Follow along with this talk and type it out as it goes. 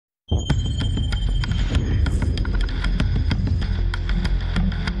The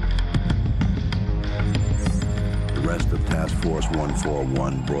rest of Task Force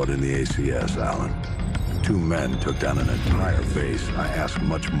 141 brought in the ACS, Alan. 2 men took down an entire base. I ask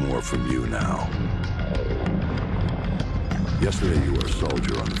much more from you now. Yesterday you were a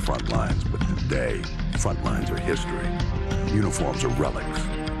soldier on the front lines, but today, front lines are history. Uniforms are relics.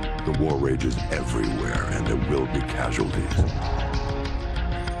 The war rages everywhere, and there will be casualties.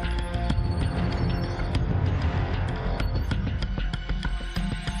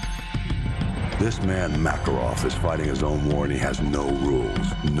 This man, Makarov, is fighting his own war, and he has no rules,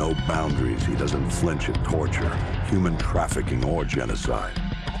 no boundaries. He doesn't flinch at torture, human trafficking, or genocide.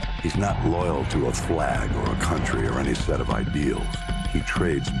 He's not loyal to a flag or a country or any set of ideals. He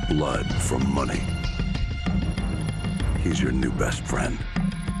trades blood for money. He's your new best friend.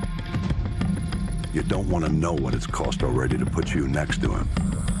 You don't want to know what it's cost already to put you next to him.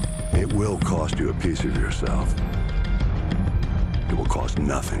 It will cost you a piece of yourself. It will cost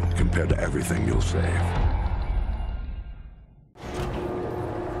nothing compared to everything you'll save.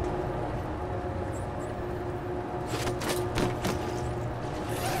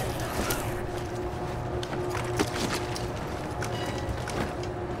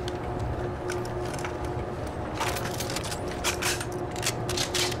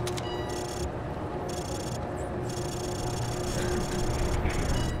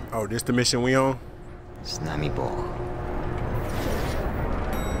 Oh, this the mission we on? Snami Ball.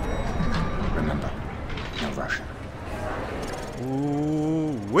 Remember, no Russian.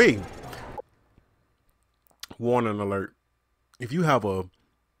 Ooh, wait. Warning alert. If you're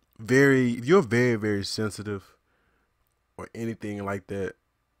very, very sensitive or anything like that,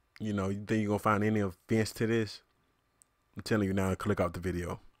 you know, you think you're gonna find any offense to this, I'm telling you now, click off the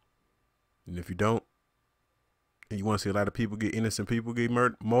video. And if you don't, and you want to see a lot of people get, innocent people get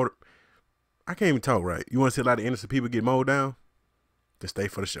murdered, I can't even talk right. You want to see a lot of innocent people get mowed down? Then stay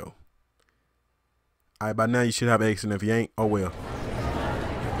for the show. All right, by now you should have an accent. If you ain't, oh well.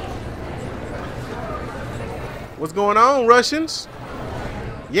 What's going on, Russians?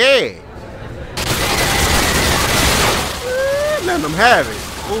 Yeah. Letting them have it.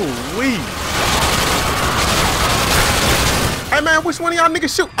 Ooh wee. Hey man, which one of y'all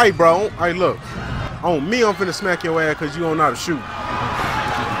niggas shoot? Hey bro, hey look. On me, I'm finna smack your ass because you don't know how to shoot.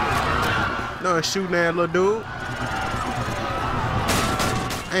 Nothing shooting that little dude.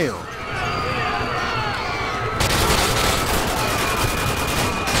 Damn.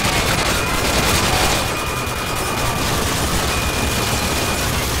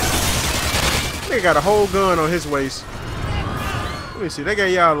 Nigga got a whole gun on his waist. Let me see. They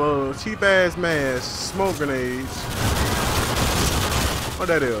got y'all little cheap ass masks, smoke grenades. What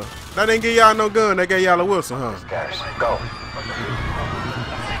that is? That didn't give y'all no gun. They gave y'all a Wilson, huh? Guys, go.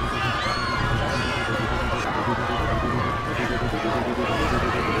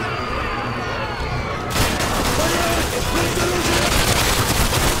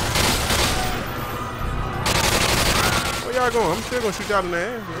 Where y'all going? I'm still gonna shoot y'all in the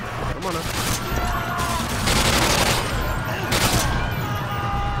ass. Man. Come on now.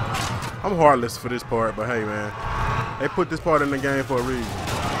 I'm heartless for this part, but hey, man. They put this part in the game for a reason.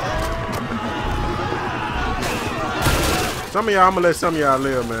 Some of y'all, I'm gonna let some of y'all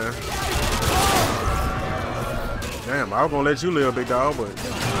live, man. Damn, I was gonna let you live, big dog, but.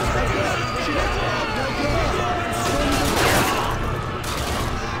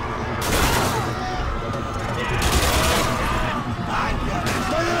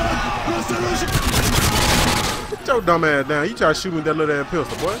 Get your dumb ass down. You try to shoot me with that little ass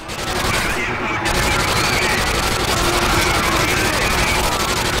pistol, boy.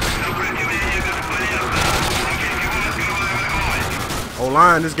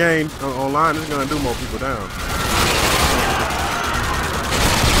 Online, this game, online is gonna do more people down.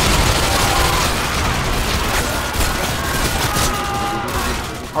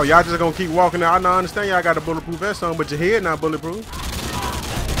 Oh, y'all just gonna keep walking out? I understand y'all got a bulletproof vest on, but your head not bulletproof.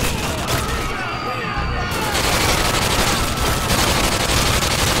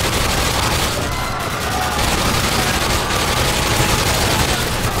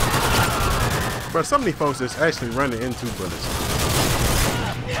 But some of these folks is actually running into bullets.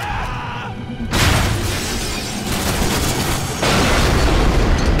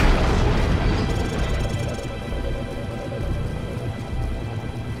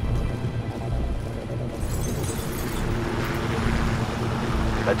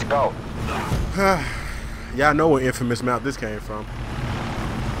 Let's go. Y'all know what infamous map this came from.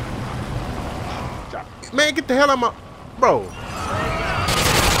 Man, get the hell out of my... Bro.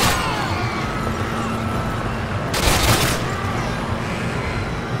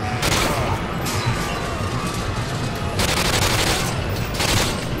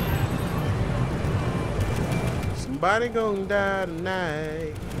 Somebody gonna die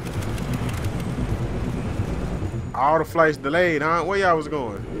tonight. All the flights delayed, huh? Where y'all was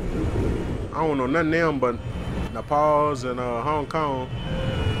going? I don't know nothing of them but Nepal and Hong Kong,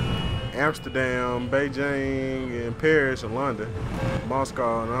 Amsterdam, Beijing, and Paris and London,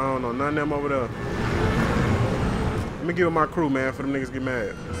 Moscow, and I don't know none of them over there. Let me give it my crew, man, for them niggas get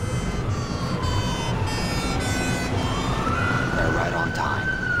mad. They're right on time.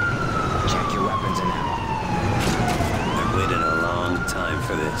 Check your weapons and ammo. I've waited a long time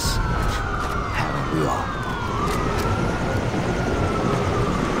for this. Haven't we all?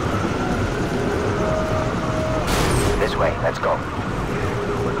 This way, let's go.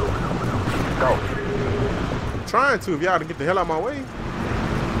 Go. I'm trying to, if y'all to get the hell out of my way.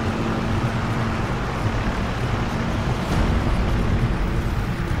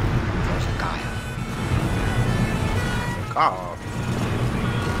 There's a guy. God.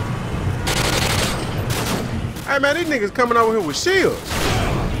 Hey man, these niggas coming over here with shields.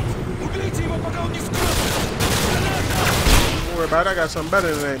 Don't worry about it, I got something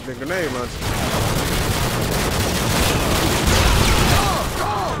better than that grenade launcher.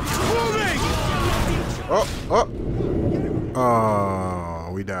 Oh,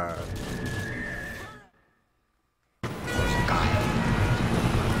 we died. There's a guy.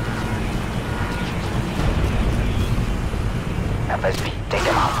 FSB, take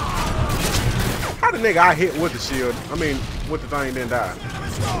him out. How the nigga I hit with the shield? I mean, with the thing didn't die.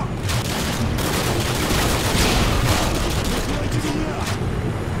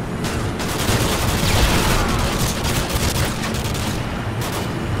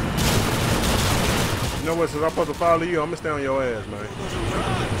 You know what, since I'm supposed to follow you, I'm gonna stay on your ass, man.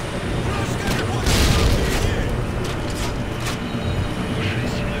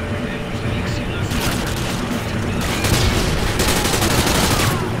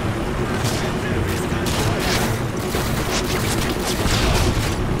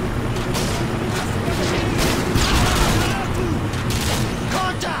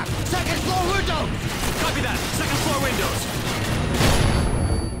 Contact! Second floor windows! Copy that. Second floor windows.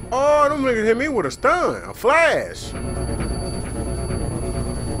 Oh, them niggas hit me with a stun, a flash.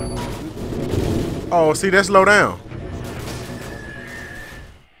 Oh, see, that's low down.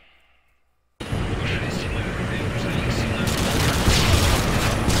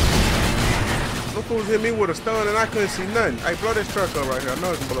 Them fools hit me with a stun and I couldn't see nothing. Hey, blow this truck up right here. I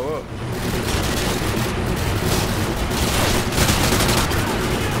know it's gonna blow up.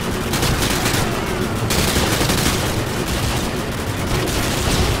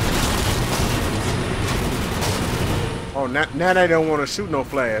 Oh, now they don't want to shoot no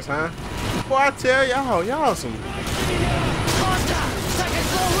flash, huh? Boy, I tell y'all some. Contact! Second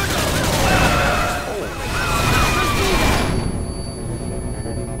floor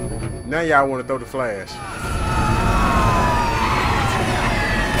windows! Now y'all want to throw the flash.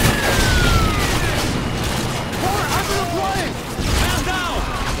 Man down!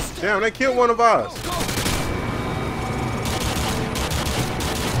 Damn, they killed one of us.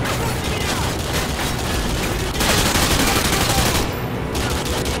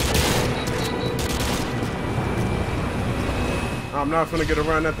 I'm not finna get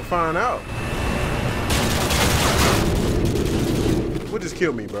around that to find out. What just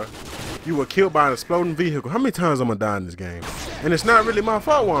killed me, bro? You were killed by an exploding vehicle. How many times am I dying in this game? And it's not really my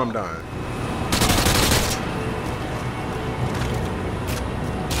fault why I'm dying.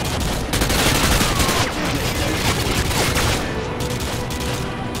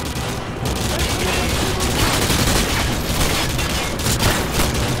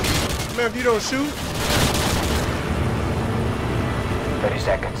 Man, if you don't shoot. 30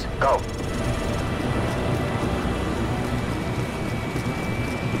 seconds. Go.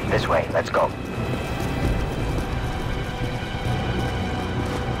 This way. Let's go.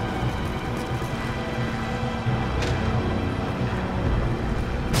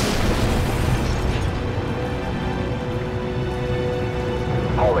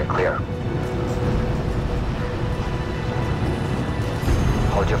 Hallway clear.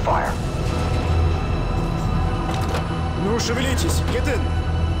 Hold your fire. Ну, шевелитесь, get in.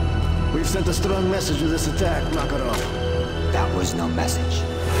 We've sent a strong message with this attack, Makarov. That was no message.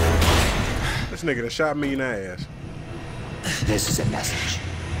 This nigga done shot me in the ass. This is a message.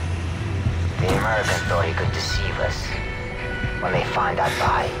 The Americans thought he could deceive us. When they find I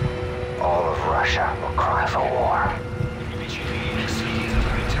lie, all of Russia will cry for war.